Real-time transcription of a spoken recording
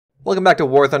Welcome back to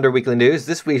War Thunder Weekly News.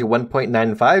 This week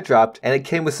 1.95 dropped, and it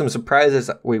came with some surprises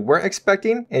we weren't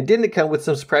expecting, and didn't come with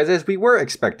some surprises we were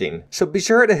expecting. So be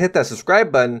sure to hit that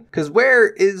subscribe button, because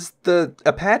where is the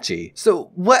Apache? So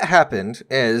what happened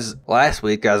is, last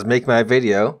week I was making my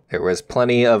video, there was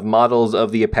plenty of models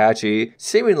of the Apache,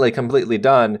 seemingly completely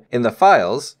done, in the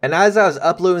files, and as I was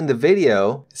uploading the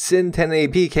video,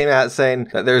 Sin10AP came out saying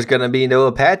that there's gonna be no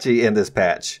Apache in this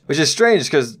patch. Which is strange,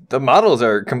 because the models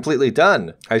are completely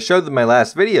done. I showed them my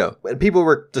last video when people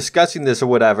were discussing this or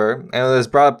whatever, and it was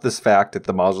brought up this fact that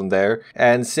the models weren't there,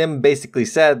 and Sim basically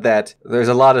said that there's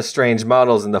a lot of strange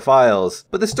models in the files.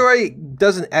 But the story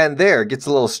doesn't end there, it gets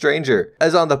a little stranger.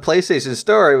 As on the PlayStation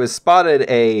Store, it was spotted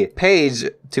a page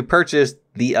to purchase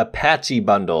the Apache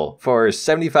Bundle for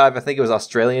 75, I think it was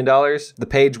Australian dollars. The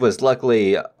page was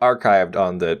luckily archived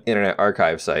on the Internet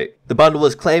Archive site. The bundle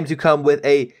was claimed to come with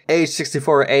a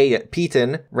AH-64A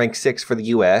P10, rank 6 for the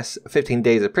US, 15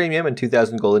 days of premium, and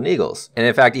 2,000 golden eagles. And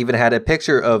in fact, even had a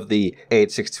picture of the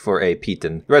AH-64A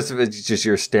P10. The rest of it is just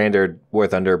your standard War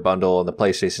Thunder bundle in the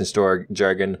PlayStation Store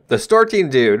jargon. The store team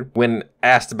dude, when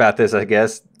asked about this, I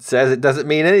guess, says it doesn't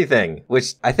mean anything,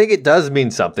 which I think it does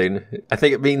mean something. I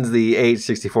think it means the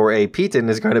AH-64A P10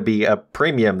 is going to be a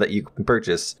premium that you can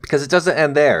purchase, because it doesn't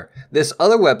end there. This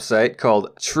other website called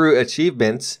True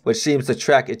Achievements, which seems to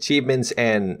track achievements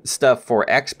and stuff for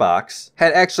Xbox,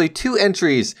 had actually 2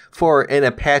 entries for an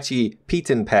Apache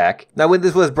P10 pack. Now when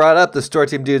this was brought up, the store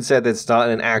team dude said that it's not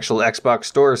an actual Xbox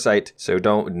store site, so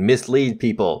don't mislead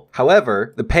people.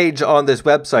 However, the page on this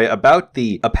website about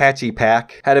the Apache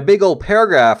pack had a big old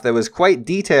paragraph that was quite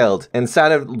detailed and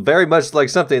sounded very much like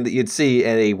something that you'd see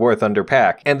in a War Thunder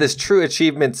pack. And this True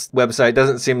Achievements website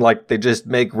doesn't seem like they just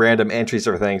make random entries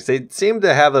for things. They seem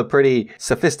to have a pretty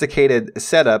sophisticated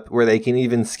setup where they can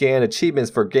even scan achievements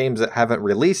for games that haven't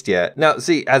released yet. Now,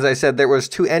 see, as I said, there was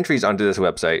 2 entries onto this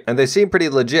website, and they seem pretty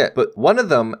legit, but one of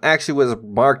them actually was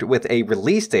marked with a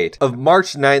release date of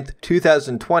March 9th,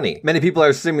 2020. Many people are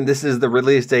assuming this is the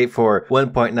release date for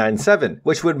 1.97,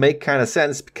 which would make kind of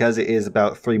sense because it is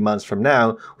about 3 months from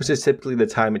now, which is typically the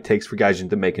time it takes for Gaijin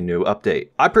to make a new update.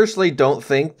 I personally don't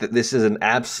think that this is an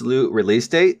absolute release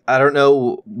date. I don't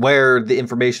know where the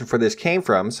information for this came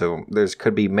from, so there's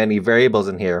could be many variables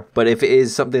in here. But if it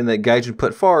is something that Gaijin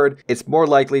put forward, it's more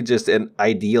likely just an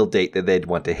ideal date that they'd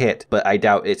want to hit. But I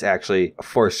doubt it's actually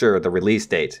for sure the release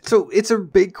date. So it's a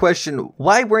big question.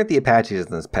 Why weren't the Apaches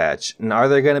in this patch? And are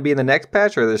they going to be in the next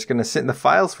patch, or are they just going to sit in the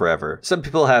files forever? Some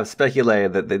people have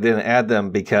speculated that they didn't add them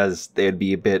because they'd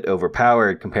be a bit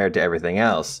overpowered compared to everything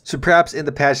else. So perhaps in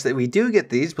the patch that we do get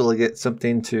these, we'll get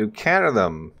something to counter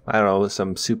them. I don't know,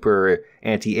 some super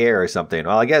anti-air or something.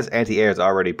 Well, I guess anti-air is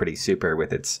already pretty super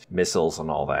with its missiles and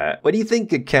all that. What do you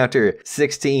think could counter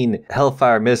 16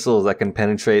 Hellfire missiles that can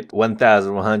penetrate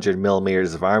 1,100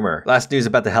 millimeters of armor? Last news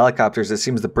about the helicopters, it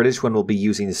seems the British one will be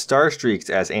using Starstreaks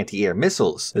as anti-air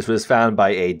missiles. This was found by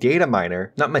a data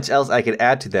miner. Not much else I could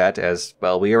add to that, as,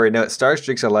 well, we already know what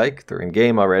Starstreaks are like. They're in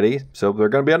game already, so they're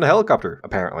going to be on the helicopter,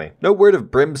 apparently. No word of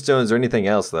brimstones or anything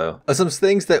else, though. Some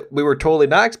things that we were totally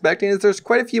not expecting is there's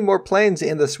quite a few more planes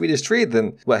in the Swedish tree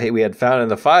than what we had found in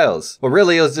the files. Well,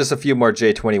 really, it was just a few more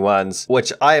J-21s,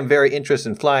 which I am very interested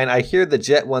in flying. I hear the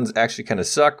jet ones actually kind of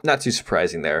suck. Not too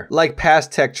surprising there. Like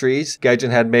past tech trees, Gaijin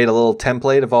had made a little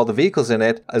template of all the vehicles in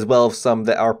it, as well as some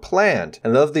that are planned.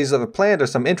 And of these that are planned are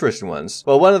some interesting ones.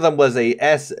 Well, one of them was a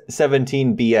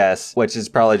S-17BS, which is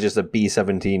probably just a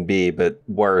B-17B, but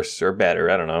worse or better,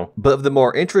 I don't know. But of the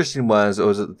more interesting ones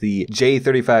was the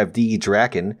J-35D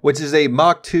Draken, which is a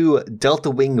Mach 2 Delta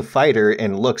Wing fighter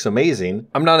and looks amazing.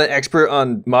 I'm not an expert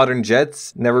on modern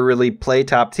jets, never really play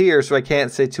top tier, so I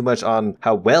can't say too much on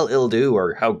how well it'll do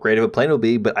or how great of a plane it'll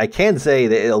be, but I can say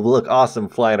that it'll look awesome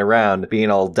flying around,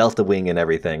 being all Delta Wing and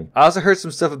everything. I also heard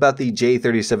some stuff about the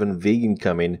J-37 Vegan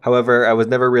coming. However, I was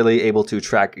never really able to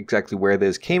track exactly where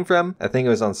this came from. I think it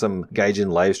was on some Gaijin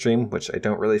livestream, which I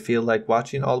don't really feel like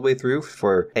watching all the way through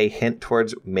for a hint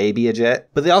towards maybe a jet.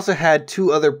 But they also had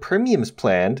 2 other premiums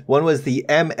planned. One was the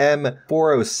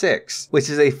MM406, which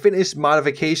is a finished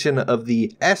modification of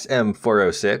the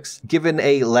SM406, given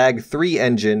a Lag 3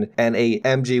 engine and a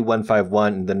MG151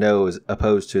 in the nose,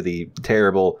 opposed to the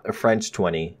terrible French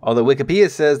 20. Although Wikipedia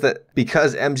says that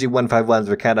because MG151s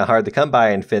were kind of hard to come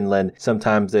by in Finland,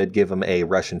 sometimes they'd give them a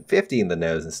Russian 50 in the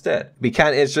nose instead. It'd be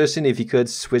kind of interesting if you could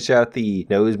switch out the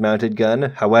nose-mounted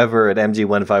gun. However, an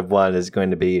MG151 is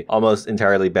going to be almost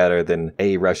entirely better than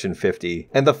a Russian 50.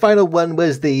 And the final one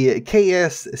was the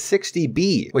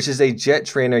KS-60B, which is a jet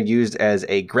trainer used as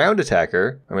a ground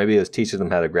attacker, or maybe it was teaching them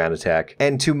how to ground attack,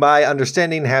 and to my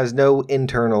understanding has no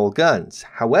internal guns.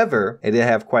 However, it did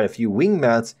have quite a few wing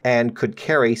mounts and could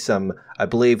carry some I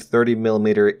believe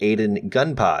 30mm Aiden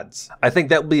gun pods. I think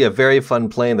that would be a very fun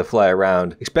plane to fly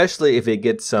around, especially if it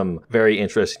gets some very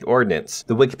interesting ordnance.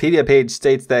 The Wikipedia page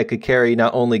states that it could carry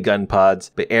not only gun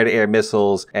pods, but air-to-air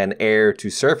missiles and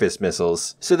air-to-surface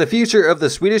missiles. So the future of the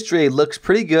Swedish tree looks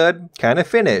pretty good, kind of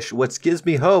Finnish, which gives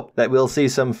me hope that we'll see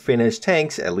some Finnish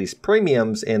tanks, at least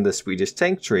premiums, in the Swedish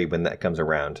tank tree when that comes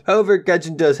around. However,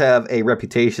 Gaijin does have a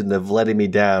reputation of letting me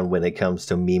down when it comes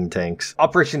to meme tanks.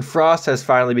 Operation Frost has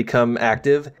finally become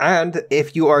active, and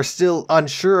if you are still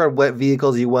unsure of what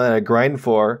vehicles you want to grind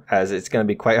for, as it's going to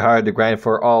be quite hard to grind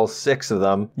for all 6 of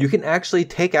them, you can actually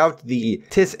take out the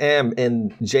PSN in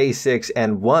J6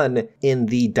 and 1 in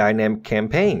the dynamic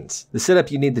campaigns. The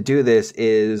setup you need to do this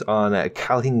is on a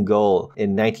Kalin Goal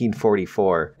in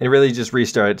 1944, and really just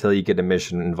restart it till you get a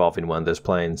mission involving one of those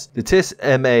planes. The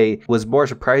TIS-MA was more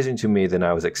surprising to me than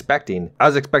I was expecting. I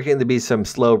was expecting it to be some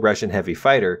slow Russian heavy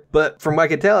fighter, but from what I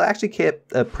could tell, it actually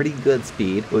kept a pretty good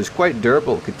speed. It was quite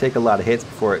durable, could take a lot of hits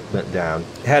before it went down.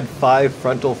 It had 5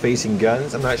 frontal facing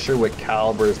guns. I'm not sure what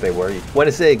calibers they were. I want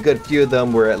to say a good few of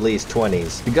them were at least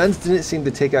 20s. The guns didn't seem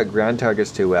to take out ground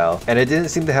targets too well, and it didn't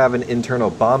seem to have an internal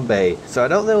bomb bay, so I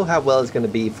don't know how well it's going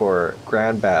to be for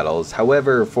ground battles.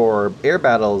 However, for air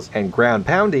battles and ground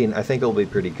pounding, I think it'll be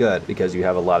pretty good because you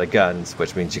have a lot of guns,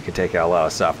 which means you can take out a lot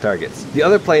of soft targets. The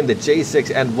other plane, the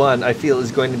J6N1, I feel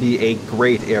is going to be a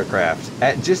great aircraft.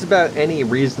 At just about any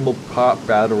reasonable pop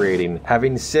battle rating,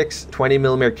 having 6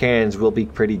 20mm cannons will be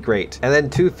pretty great. And then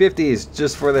 250s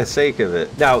just for the sake of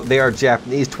it. Now, they are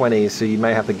Japanese 20s, so you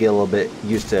might have to get a little bit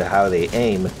used to how they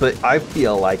aim, but I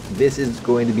feel like this is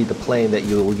going to be the plane that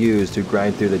you will use to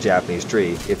grind through the Japanese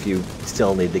tree if you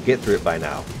still need to get through it by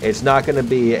now. It's not going to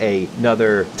be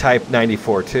another Type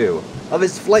 94-2. Of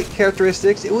its flight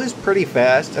characteristics, it was pretty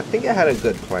fast. I think it had a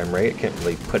good climb rate. I can't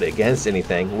really put it against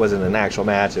anything. It wasn't an actual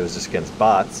match, it was just against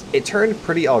bots. It turned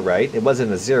pretty alright. It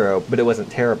wasn't a 0, but it wasn't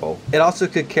terrible. It also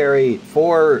could carry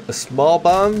 4 small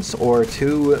bombs or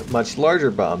 2 much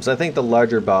larger bombs. I think the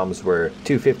larger bombs were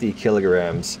 250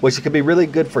 kilograms, which could be really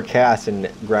good for CAS and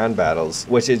ground battles,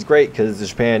 which is great because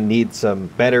Japan needs some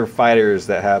better fighters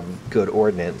that have good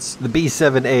ordnance. The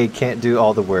B7A can't do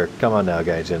all the work. Come on now,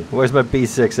 Gaijin. Where's my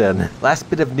B6N?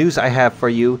 Last bit of news I have for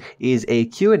you is a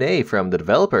Q&A from the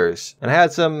developers. And I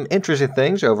had some interesting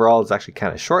things. Overall, it's actually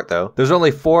kind of short though. There's only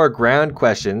 4 ground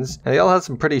questions, and they all had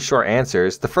some pretty short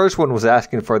answers. The first one was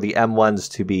asking for the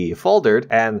M1s to be foldered,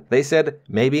 and they said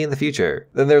maybe in the future.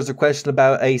 Then there's a question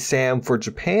about a SAM for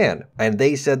Japan, and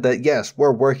they said that yes,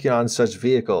 we're working on such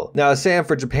vehicle. Now, a SAM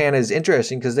for Japan is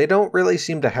interesting because they don't really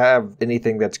seem to have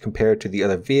anything that's compared to the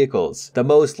other vehicles. The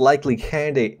most likely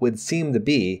candidate would seem to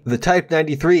be the Type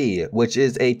 93, which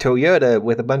is a Toyota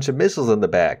with a bunch of missiles in the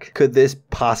back. Could this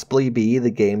possibly be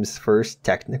the game's first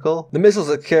technical? The missiles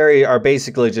it carry are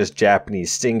basically just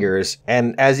Japanese Stingers,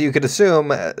 and as you could assume,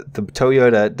 the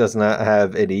Toyota does not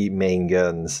have any main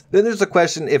guns. Then there's a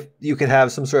question if you could have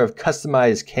some sort of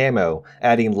customized camo,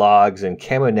 adding logs and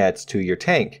camo nets to your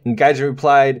tank. And Gaijin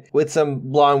replied with some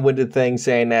long-winded thing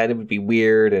saying that it would be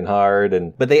weird and hard,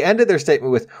 but they ended their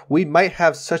statement with, "We might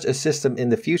have such a system in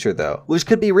the future though," which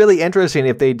could be really interesting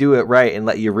if they do it right and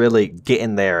let you really get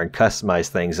in there and customize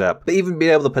things up. But even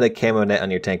being able to put a camo net on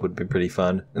your tank would be pretty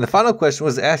fun. And the final question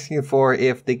was asking for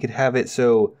if they could have it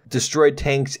so destroyed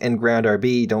tanks and ground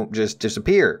RB don't just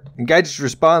disappear. And Gaijin's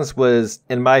response was,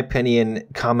 in my opinion,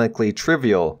 comically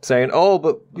trivial, saying, "Oh,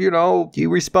 but you know, you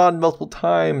respawn multiple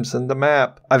times in the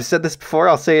map." I've said this before,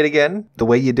 I'll say it again. The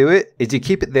way you do it is you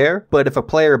keep it there, but if a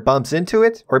player bumps into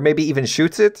it, or maybe even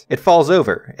shoots it, it falls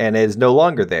over and is no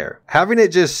longer there. Having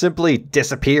it just simply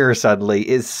disappear suddenly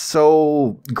is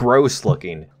so gross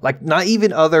looking. Like, not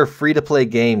even other free-to-play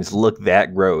games look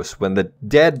that gross when the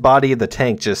dead body of the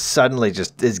tank just suddenly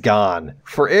just is gone.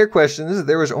 For air questions,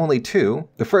 there was only 2.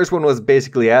 The first one was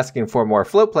basically asking for more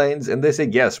float planes, and they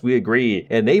said, yes, we agree.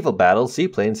 In naval battles,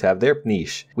 seaplanes have their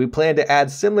niche. We plan to add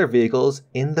similar vehicles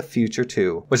in the future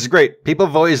too. Which is great. People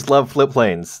have always loved float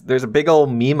planes. There's a big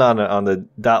old meme on it on the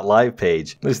 .live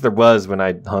page. At least there was when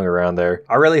I hung around there.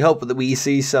 I really hope that we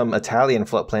see some Italian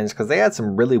float planes because they had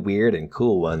some really weird and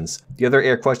cool ones. The other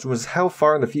air question was, how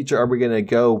far in the future are we going to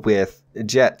go with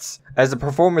jets? As the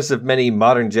performance of many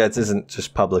modern jets isn't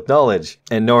just public knowledge,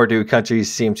 and nor do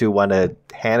countries seem to want to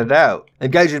hand it out.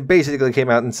 And Gaijin basically came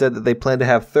out and said that they plan to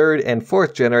have 3rd and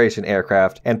 4th generation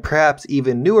aircraft, and perhaps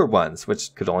even newer ones,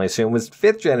 which could only assume was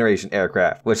 5th generation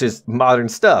aircraft, which is modern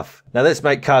stuff. Now this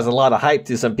might cause a lot of hype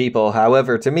to some people,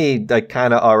 however, to me, I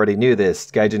kinda already knew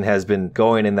this. Gaijin has been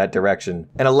going in that direction.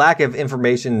 And a lack of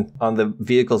information on the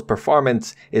vehicle's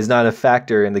performance is not a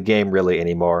factor in the game really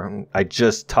anymore. I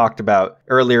just talked about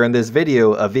earlier in this this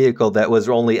video a vehicle that was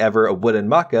only ever a wooden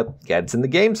mock-up gets in the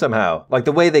game somehow. Like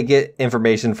the way they get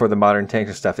information for the modern tanks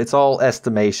and stuff, it's all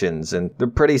estimations, and they're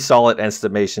pretty solid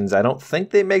estimations. I don't think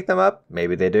they make them up.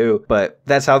 Maybe they do, but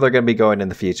that's how they're going to be going in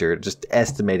the future, just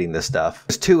estimating this stuff.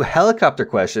 There's 2 helicopter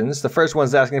questions. The first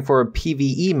one's asking for a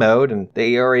PvE mode, and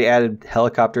they already added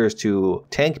helicopters to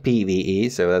tank PvE,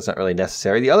 so that's not really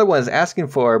necessary. The other one is asking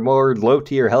for more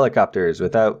low-tier helicopters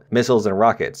without missiles and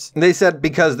rockets. And they said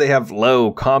because they have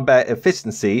low combat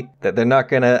efficiency that they're not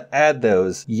going to add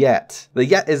those yet. The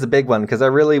yet is the big one, because I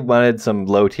really wanted some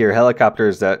low-tier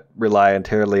helicopters that rely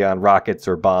entirely on rockets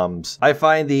or bombs. I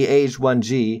find the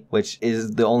H-1G, which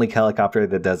is the only helicopter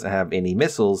that doesn't have any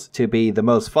missiles, to be the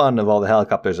most fun of all the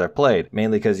helicopters I've played.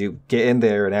 Mainly because you get in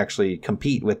there and actually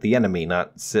compete with the enemy,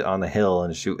 not sit on the hill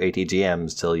and shoot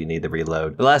ATGMs till you need to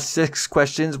reload. The last 6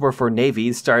 questions were for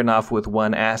Navy, starting off with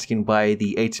one asking why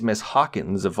the HMS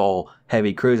Hawkins of all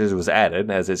heavy cruisers was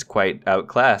added, as it's quite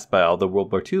outclassed by all the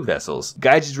World War II vessels.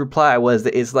 Gaijin's reply was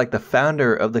that it's like the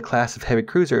founder of the class of heavy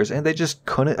cruisers, and they just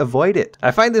couldn't avoid it.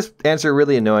 I find this answer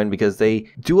really annoying because they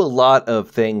do a lot of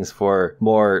things for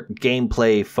more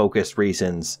gameplay-focused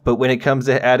reasons, but when it comes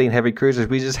to adding heavy cruisers,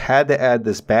 we just had to add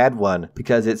this bad one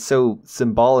because it's so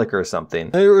symbolic or something.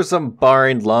 There was some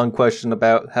boring long question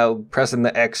about how pressing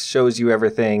the X shows you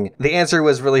everything. The answer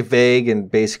was really vague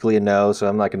and basically a no, so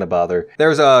I'm not going to bother. There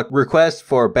was a request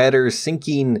for better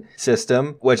syncing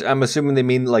system, which I'm assuming they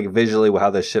mean like visually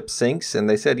how the ship sinks, and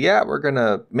they said, yeah, we're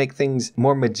gonna make things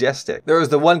more majestic. There was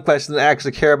the one question that I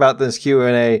actually care about this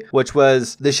Q&A, which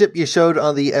was the ship you showed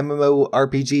on the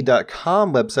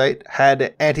MMORPG.com website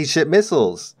had anti-ship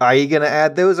missiles. Are you gonna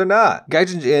add those or not?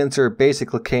 Gaijin's answer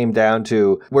basically came down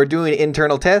to, we're doing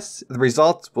internal tests, the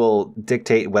results will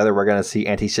dictate whether we're gonna see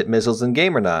anti-ship missiles in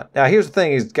game or not. Now here's the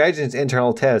thing, is Gaijin's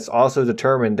internal tests also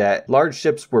determined that large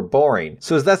ships were boring.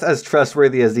 So that's as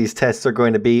trustworthy as these tests are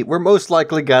going to be. We're most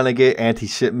likely gonna get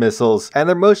anti-ship missiles, and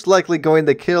they're most likely going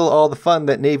to kill all the fun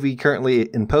that Navy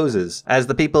currently imposes, as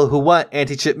the people who want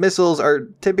anti-ship missiles are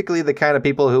typically the kind of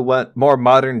people who want more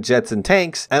modern jets and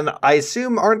tanks, and I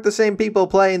assume aren't the same people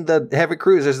playing the heavy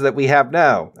cruisers that we have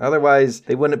now. Otherwise,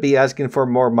 they wouldn't be asking for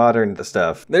more modern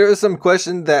stuff. There was some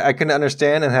question that I couldn't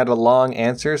understand and had a long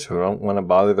answer, so I don't want to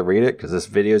bother to read it because this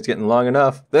video is getting long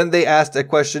enough. Then they asked a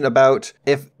question about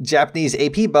if Japanese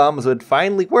AP bombs would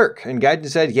finally work, and Gaijin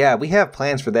said, yeah, we have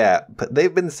plans for that, but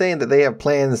they've been saying that they have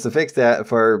plans to fix that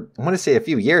for, I want to say, a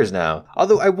few years now.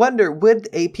 Although I wonder, would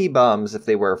AP bombs, if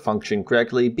they were functioning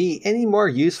correctly, be any more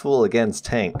useful against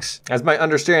tanks? As my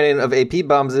understanding of AP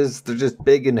bombs is, they're just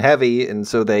big and heavy, and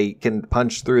so they can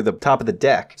punch through the top of the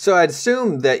deck. So I'd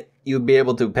assume that you'd be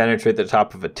able to penetrate the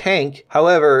top of a tank.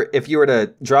 However, if you were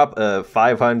to drop a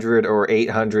 500 or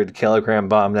 800 kilogram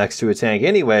bomb next to a tank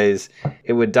anyways,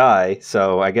 it would die,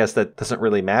 so I guess that doesn't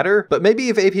really matter. But maybe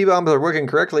if AP bombs are working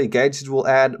correctly, Gaijin will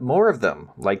add more of them,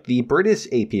 like the British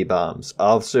AP bombs,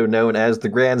 also known as the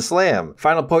Grand Slam.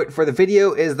 Final point for the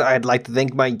video is that I'd like to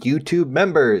thank my YouTube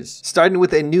members, starting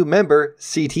with a new member,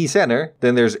 CT Center.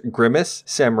 Then there's Grimace,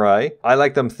 Samurai, I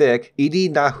Like Them Thick, Edie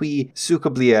Nahui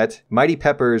Sukabliet, Mighty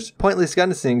Peppers, Pointless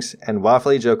Gunsinks, and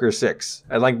Waffly Joker 6.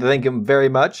 I'd like to thank them very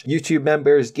much. YouTube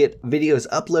members get videos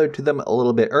uploaded to them a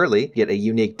little bit early, get a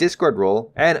unique Discord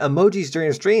role, and emojis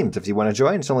during streams. If you want to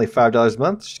join, it's only $5 a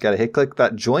month. Just gotta click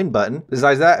that join button.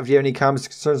 Besides that, if you have any comments,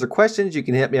 concerns, or questions, you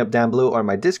can hit me up down below on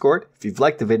my Discord. If you've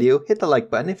liked the video, hit the like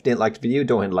button. If you didn't like the video,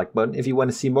 don't hit the like button. If you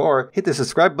want to see more, hit the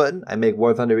subscribe button. I make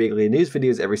War Thunder Weekly news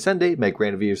videos every Sunday, make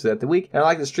random videos throughout the week, and I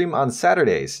like to stream on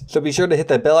Saturdays. So be sure to hit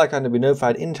that bell icon to be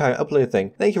notified anytime I upload a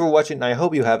thing. Thank you for watching, and I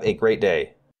hope you have a great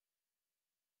day.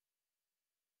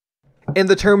 In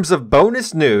the terms of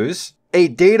bonus news, a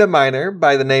data miner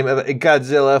by the name of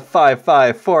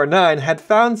Godzilla5549 had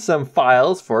found some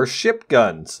files for ship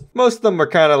guns. Most of them were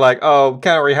kind of like, oh,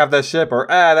 can't already have that ship, or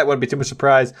that wouldn't be too much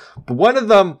surprise. But one of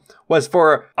them was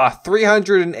for a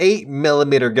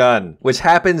 308mm gun, which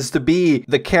happens to be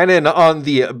the cannon on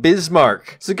the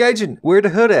Bismarck. So Gaijin, where the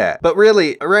hood at? But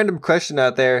really, a random question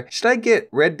out there, should I get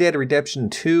Red Dead Redemption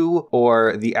 2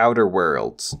 or The Outer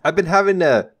Worlds? I've been having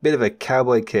a bit of a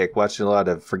cowboy kick watching a lot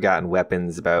of Forgotten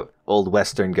Weapons about old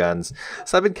Western guns.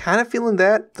 So I've been kind of feeling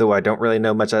that, though I don't really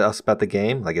know much else about the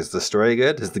game. Like, is the story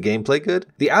good? Is the gameplay good?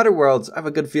 The Outer Worlds, I have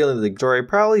a good feeling the story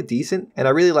probably decent, and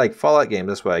I really like Fallout games.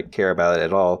 That's why I care about it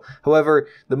at all. However,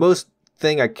 the most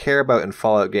thing I care about in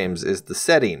Fallout games is the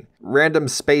setting. Random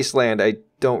space land I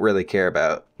don't really care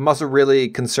about. I'm also really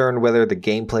concerned whether the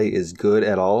gameplay is good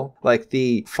at all. Like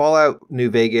the Fallout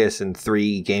New Vegas and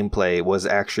 3 gameplay was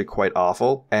actually quite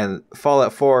awful, and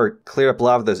Fallout 4 cleared up a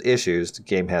lot of those issues. The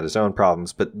game had its own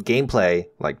problems, but gameplay,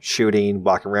 like shooting,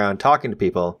 walking around, talking to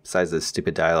people, besides the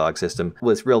stupid dialogue system,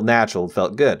 was real natural,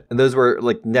 felt good. And those were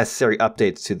like necessary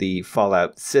updates to the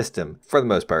Fallout system for the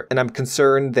most part. And I'm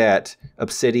concerned that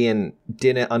Obsidian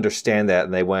didn't understand that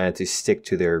and they wanted to stick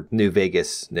to their New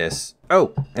Vegas-ness.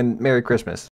 Oh, and Merry Christmas.